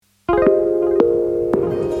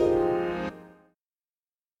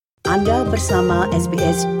Anda bersama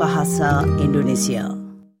SBS Bahasa Indonesia.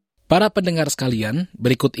 Para pendengar sekalian,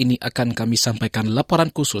 berikut ini akan kami sampaikan laporan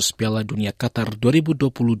khusus Piala Dunia Qatar 2022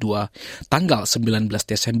 tanggal 19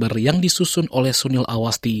 Desember yang disusun oleh Sunil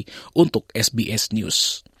Awasti untuk SBS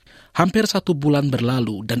News. Hampir 1 bulan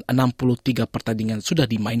berlalu dan 63 pertandingan sudah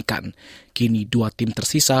dimainkan. Kini 2 tim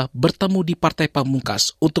tersisa bertemu di partai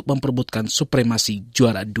pamungkas untuk memperebutkan supremasi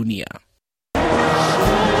juara dunia.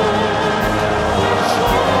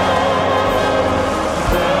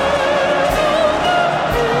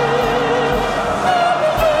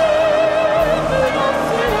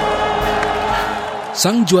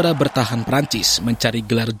 Sang juara bertahan Prancis mencari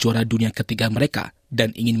gelar juara dunia ketiga mereka dan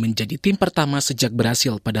ingin menjadi tim pertama sejak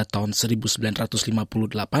berhasil pada tahun 1958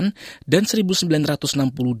 dan 1962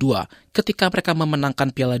 ketika mereka memenangkan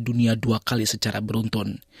Piala Dunia 2 kali secara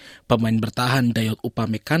beruntun. Pemain bertahan Dayot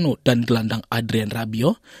Upamecano dan gelandang Adrien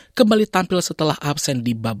Rabiot kembali tampil setelah absen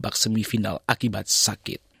di babak semifinal akibat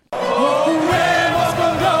sakit.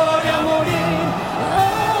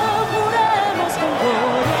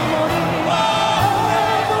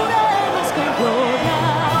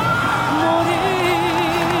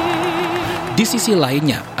 Di sisi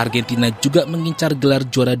lainnya, Argentina juga mengincar gelar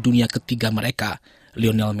juara dunia ketiga mereka.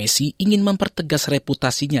 Lionel Messi ingin mempertegas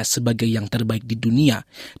reputasinya sebagai yang terbaik di dunia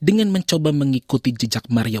dengan mencoba mengikuti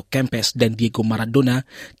jejak Mario Kempes dan Diego Maradona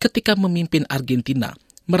ketika memimpin Argentina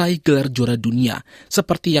meraih gelar juara dunia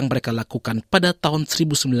seperti yang mereka lakukan pada tahun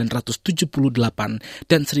 1978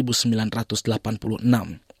 dan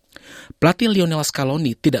 1986. Pelatih Lionel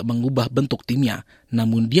Scaloni tidak mengubah bentuk timnya,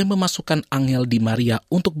 namun dia memasukkan Angel Di Maria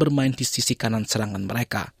untuk bermain di sisi kanan serangan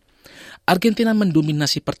mereka. Argentina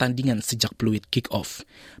mendominasi pertandingan sejak peluit kick-off.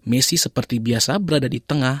 Messi seperti biasa berada di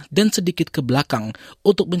tengah dan sedikit ke belakang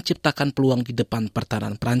untuk menciptakan peluang di depan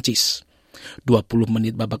pertahanan Prancis. 20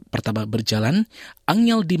 menit babak pertama berjalan,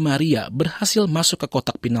 Angel Di Maria berhasil masuk ke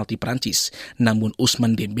kotak penalti Prancis, namun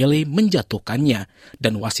Ousmane Dembélé menjatuhkannya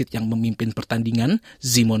dan wasit yang memimpin pertandingan,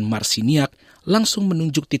 Simon Marciniak, langsung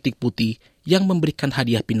menunjuk titik putih yang memberikan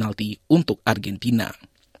hadiah penalti untuk Argentina.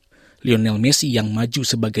 Lionel Messi yang maju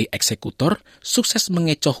sebagai eksekutor sukses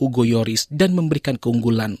mengecoh Hugo Lloris dan memberikan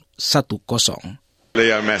keunggulan 1-0.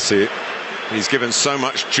 Leo Messi, he's given so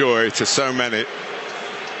much joy to so many.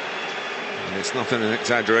 It's not an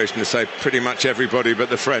exaggeration to say pretty much everybody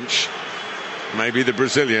but the French, maybe the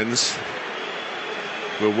Brazilians,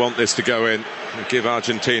 will want this to go in and give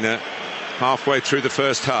Argentina, halfway through the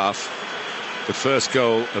first half, the first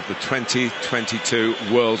goal of the 2022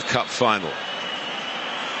 World Cup final.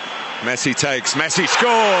 Messi takes, Messi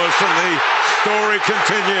scores, and the story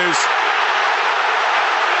continues.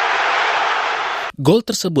 Gol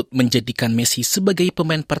tersebut menjadikan Messi sebagai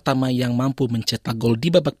pemain pertama yang mampu mencetak gol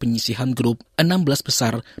di babak penyisihan grup 16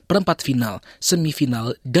 besar, perempat final,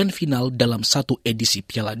 semifinal, dan final dalam satu edisi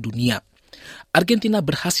Piala Dunia. Argentina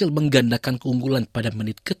berhasil menggandakan keunggulan pada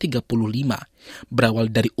menit ke-35. Berawal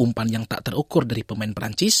dari umpan yang tak terukur dari pemain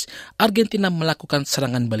Prancis, Argentina melakukan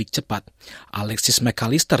serangan balik cepat. Alexis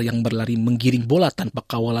McAllister yang berlari menggiring bola tanpa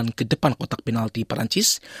kawalan ke depan kotak penalti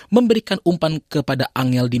Prancis, memberikan umpan kepada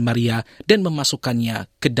Angel Di Maria dan memasukkannya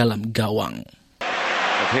ke dalam gawang.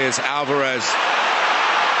 Here's Alvarez.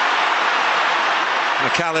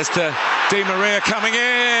 McAllister, Di Maria coming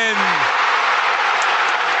in.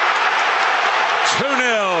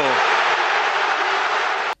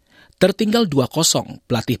 2-0. Tertinggal 2-0,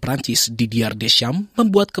 pelatih Prancis Didier Deschamps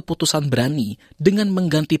membuat keputusan berani dengan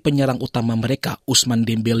mengganti penyerang utama mereka Ousmane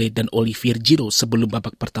Dembélé dan Olivier Giroud sebelum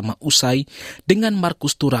babak pertama usai dengan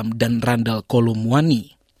Marcus Thuram dan Randal Kolo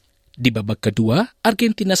Muani. Di babak kedua,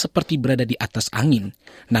 Argentina seperti berada di atas angin.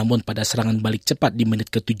 Namun pada serangan balik cepat di menit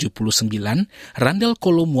ke-79, Randal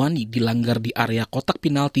Kolo Muani dilanggar di area kotak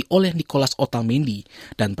penalti oleh Nicolas Otamendi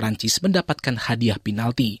dan Prancis mendapatkan hadiah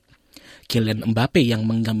penalti. Kylian Mbappe yang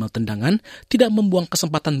menggambar tendangan tidak membuang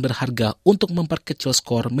kesempatan berharga untuk memperkecil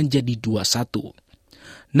skor menjadi 2-1.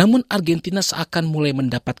 Namun Argentina seakan mulai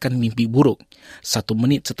mendapatkan mimpi buruk. 1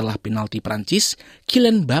 menit setelah penalti Prancis,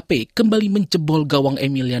 Kylian Mbappe kembali menjebol gawang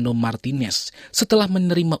Emiliano Martinez setelah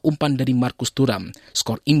menerima umpan dari Marcus Thuram.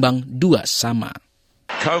 Skor imbang 2-2.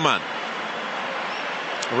 Coman.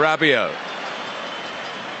 Rabiot.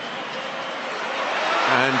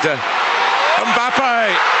 And Mbappe.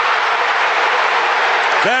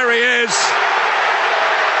 There he is.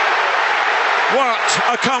 What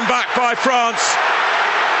a comeback by France.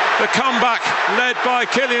 The comeback led by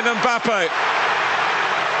Kylian Mbappe.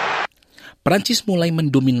 Prancis mulai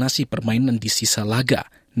mendominasi permainan di sisa laga,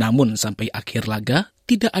 namun sampai akhir laga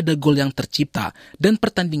tidak ada gol yang tercipta dan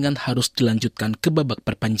pertandingan harus dilanjutkan ke babak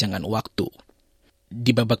perpanjangan waktu.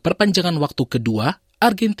 Di babak perpanjangan waktu kedua,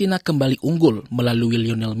 Argentina kembali unggul melalui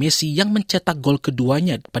Lionel Messi yang mencetak gol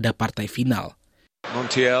keduanya pada partai final.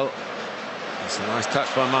 Montiel, it's a nice touch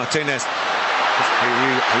by Martinez.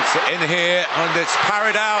 It's in here and it's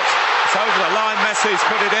parried out. It's over the line. Messi's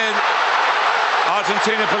put it in.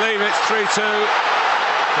 Argentina believe it's 3-2.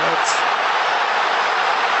 But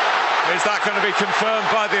is that going to be confirmed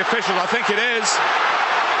by the official? I think it is.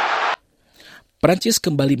 Prancis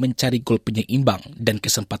kembali mencari gol penyeimbang dan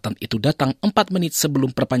kesempatan itu datang 4 menit sebelum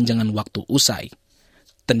perpanjangan waktu usai.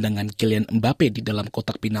 Tendangan Kylian Mbappe di dalam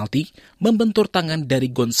kotak penalti membentur tangan dari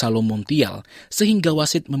Gonzalo Montiel sehingga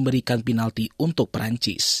wasit memberikan penalti untuk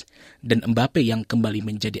Prancis. Dan Mbappe yang kembali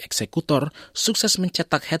menjadi eksekutor sukses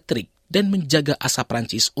mencetak hat-trick dan menjaga asa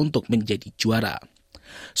Prancis untuk menjadi juara.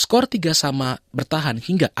 Skor 3-3 bertahan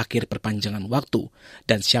hingga akhir perpanjangan waktu,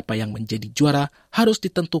 dan siapa yang menjadi juara harus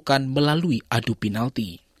ditentukan melalui adu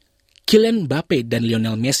penalti. Kylian Mbappe dan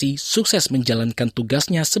Lionel Messi sukses menjalankan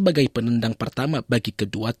tugasnya sebagai penendang pertama bagi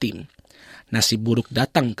kedua tim. Nasib buruk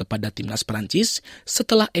datang kepada timnas Prancis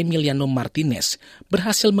setelah Emiliano Martinez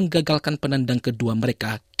berhasil menggagalkan penendang kedua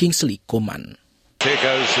mereka, Kingsley Coman. Here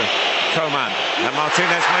goes Coman, and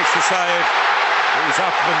Martinez makes the save. He's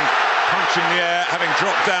up and punching the air, having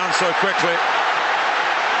dropped down so quickly.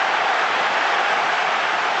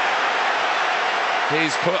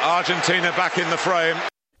 He's put Argentina back in the frame.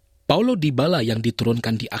 Paulo Dybala yang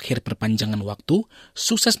diturunkan di akhir perpanjangan waktu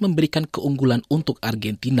sukses memberikan keunggulan untuk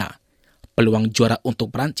Argentina. Peluang juara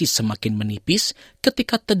untuk Prancis semakin menipis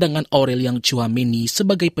ketika tendangan Aurelien Tchouaméni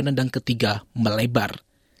sebagai penendang ketiga melebar.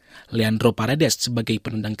 Leandro Paredes sebagai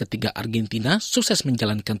penendang ketiga Argentina sukses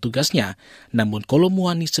menjalankan tugasnya, namun Kolo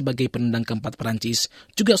Muani sebagai penendang keempat Prancis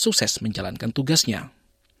juga sukses menjalankan tugasnya.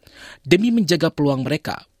 Demi menjaga peluang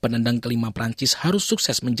mereka, penendang kelima Prancis harus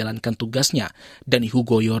sukses menjalankan tugasnya, dan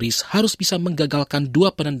Hugo Lloris harus bisa menggagalkan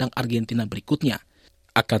dua penendang Argentina berikutnya.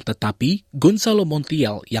 Akan tetapi, Gonzalo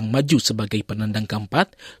Montiel yang maju sebagai penendang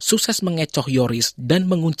keempat sukses mengecoh Lloris dan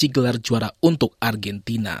mengunci gelar juara untuk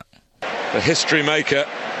Argentina. The history maker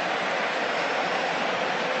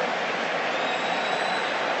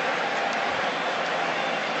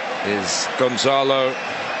is Gonzalo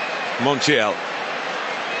Montiel.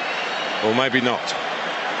 Or maybe not.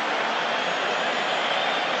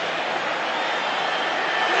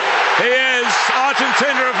 He is.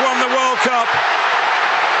 Argentina have won the World Cup.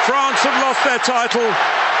 France have lost their title.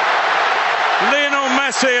 Lionel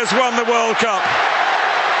Messi has won the World Cup.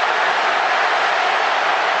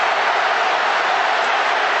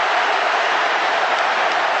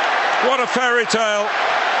 What a fairy tale.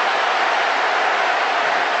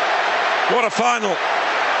 What a final.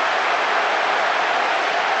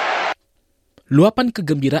 Luapan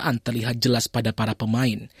kegembiraan terlihat jelas pada para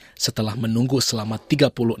pemain. Setelah menunggu selama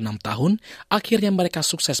 36 tahun, akhirnya mereka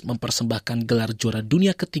sukses mempersembahkan gelar juara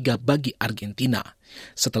dunia ketiga bagi Argentina.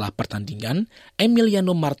 Setelah pertandingan,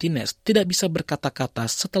 Emiliano Martinez tidak bisa berkata-kata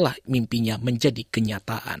setelah mimpinya menjadi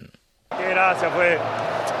kenyataan. Gracias, fue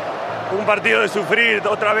un partido de sufrir,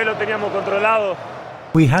 otra vez lo teníamos controlado.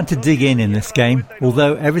 We had to dig in this game.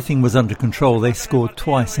 Although everything was under control, they scored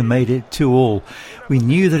twice and made it 2-2. We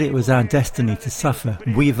knew that it was our destiny to suffer.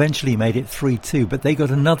 We eventually made it 3-2, but they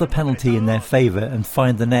got another penalty in their favour and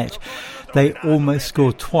find the net. They almost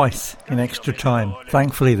scored twice in extra time.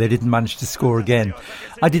 Thankfully, they didn't manage to score again.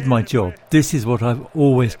 I did my job. This is what I've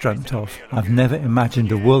always dreamt of. I've never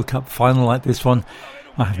imagined a World Cup final like this one.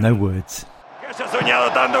 I have no words. No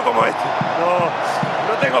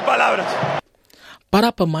tengo palabras.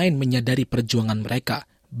 Para pemain menyadari perjuangan mereka,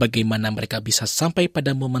 bagaimana mereka bisa sampai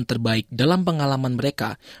pada momen terbaik dalam pengalaman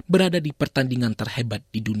mereka berada di pertandingan terhebat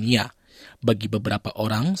di dunia. Bagi beberapa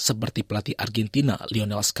orang, seperti pelatih Argentina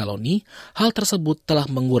Lionel Scaloni, hal tersebut telah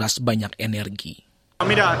menguras banyak energi.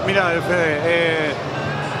 Mira, Fede,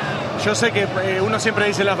 yo sé que uno siempre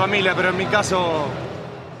dice la familia, pero en mi caso...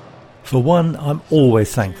 For one, I'm always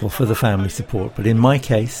thankful for the family support, but in my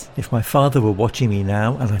case, if my father were watching me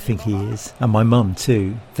now, and I think he is, and my mum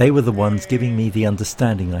too, they were the ones giving me the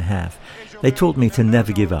understanding I have. They taught me to never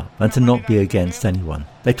give up and to not be against anyone.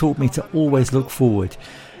 They taught me to always look forward.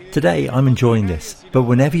 Today, I'm enjoying this, but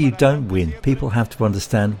whenever you don't win, people have to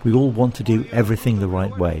understand we all want to do everything the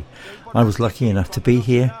right way. I was lucky enough to be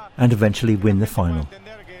here and eventually win the final.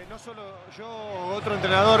 Otro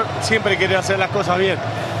entrenador siempre quiere hacer las cosas bien.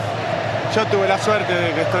 Yo tuve la suerte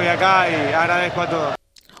de que estoy acá y agradezco a todos.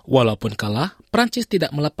 Walaupun kalah, Prancis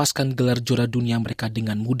tidak melepaskan gelar juara dunia mereka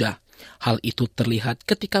dengan mudah. Hal itu terlihat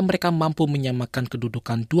ketika mereka mampu menyamakan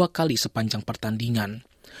kedudukan 2 kali sepanjang pertandingan.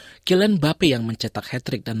 Kylian Mbappe yang mencetak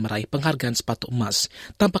hat-trick dan meraih penghargaan sepatu emas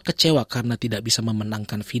tampak kecewa karena tidak bisa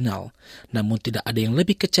memenangkan final. Namun tidak ada yang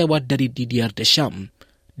lebih kecewa dari Didier Deschamps.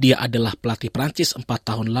 Dia adalah pelatih Prancis 4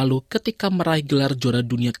 tahun lalu ketika meraih gelar juara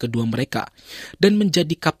dunia kedua mereka dan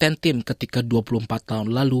menjadi kapten tim ketika 24 tahun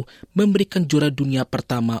lalu memberikan juara dunia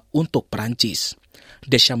pertama untuk Prancis.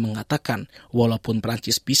 Deschamps mengatakan walaupun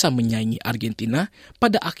Prancis bisa menyaingi Argentina,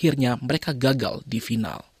 pada akhirnya mereka gagal di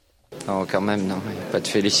final. Non, quand même, non. Il n'y a pas de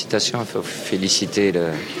félicitations. Il faut féliciter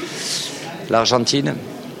l'Argentine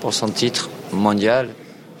pour son titre mondial.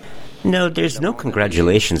 No, there's no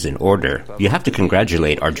congratulations in order. You have to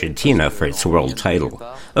congratulate Argentina for its world title.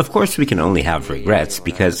 Of course, we can only have regrets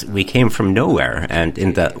because we came from nowhere, and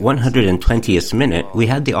in the 120th minute, we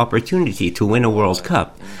had the opportunity to win a World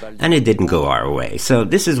Cup, and it didn't go our way. So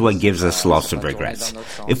this is what gives us lots of regrets.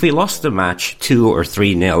 If we lost the match 2 or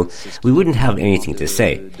 3-0, we wouldn't have anything to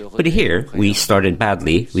say. But here, we started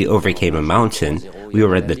badly, we overcame a mountain, we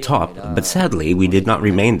were at the top, but sadly, we did not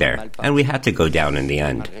remain there, and we had to go down in the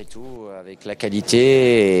end. Avec la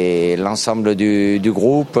qualité et l'ensemble du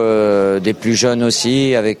groupe, des plus jeunes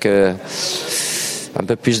aussi, avec un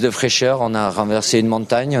peu plus de fraîcheur, on a renversé une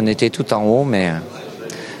montagne, on était tout en haut, mais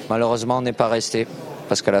malheureusement on n'est pas resté,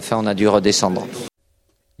 parce qu'à la fin on a dû redescendre.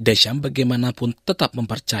 Deschamps bagaimanapun tetap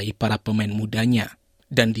mempercayai para pemain mudanya,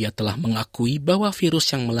 dan dia telah mengakui bahwa virus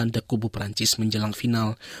yang melanda kubu Prancis menjelang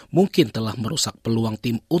final mungkin telah merusak peluang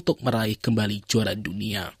tim untuk meraih kembali juara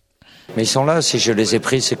dunia. Mais ils sont là, si je les ai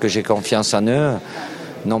pris, c'est que j'ai confiance en eux.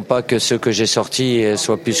 Non pas que ceux que j'ai sortis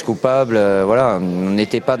soient plus coupables. Voilà, on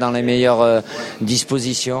n'était pas dans les meilleures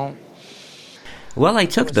dispositions. Well, I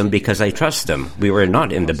took them because I trust them. We were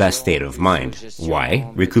not in the best state of mind. Why?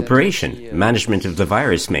 Recuperation, management of the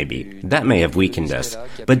virus maybe. That may have weakened us.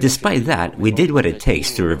 But despite that, we did what it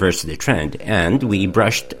takes to reverse the trend, and we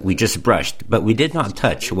just brushed, but we did not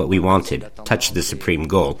touch what we wanted, touch the supreme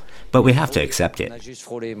goal. But we have to accept it. On a juste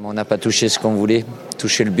frôlé, mais on n'a pas touché ce qu'on voulait,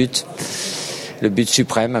 toucher le but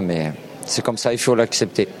suprême, mais c'est comme ça, il faut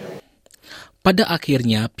l'accepter. Pada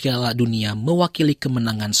akhirnya, Piala Dunia mewakili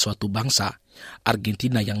kemenangan suatu bangsa.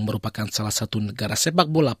 Argentina yang merupakan salah satu negara sepak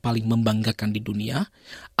bola paling membanggakan di dunia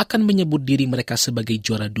akan menyebut diri mereka sebagai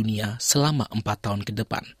juara dunia selama 4 tahun ke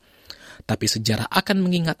depan. Tapi sejarah akan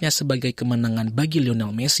mengingatnya sebagai kemenangan bagi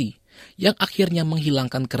Lionel Messi yang akhirnya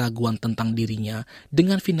menghilangkan keraguan tentang dirinya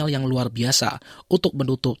dengan final yang luar biasa untuk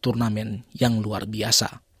menutup turnamen yang luar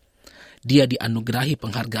biasa. Dia dianugerahi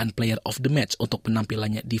penghargaan Player of the Match untuk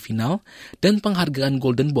penampilannya di final dan penghargaan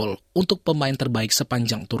Golden Ball untuk pemain terbaik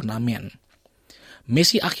sepanjang turnamen.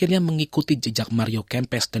 Messi akhirnya mengikuti jejak Mario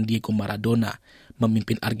Kempes dan Diego Maradona,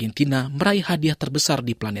 memimpin Argentina meraih hadiah terbesar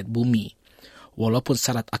di planet bumi. Walaupun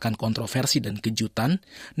syarat akan kontroversi dan kejutan,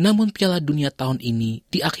 namun Piala Dunia tahun ini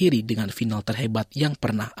diakhiri dengan final terhebat yang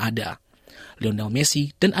pernah ada. Lionel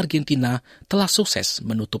Messi dan Argentina telah sukses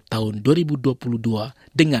menutup tahun 2022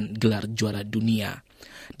 dengan gelar juara dunia.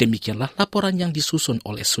 Demikianlah laporan yang disusun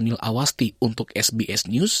oleh Sunil Awasti untuk SBS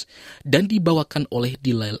News dan dibawakan oleh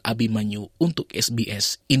Dilail Abimanyu untuk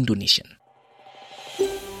SBS Indonesia.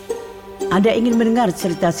 Anda ingin mendengar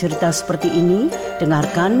cerita-cerita seperti ini?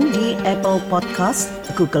 Dengarkan di Apple Podcast,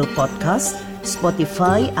 Google Podcast,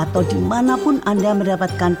 Spotify, atau dimanapun Anda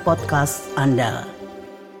mendapatkan podcast Anda.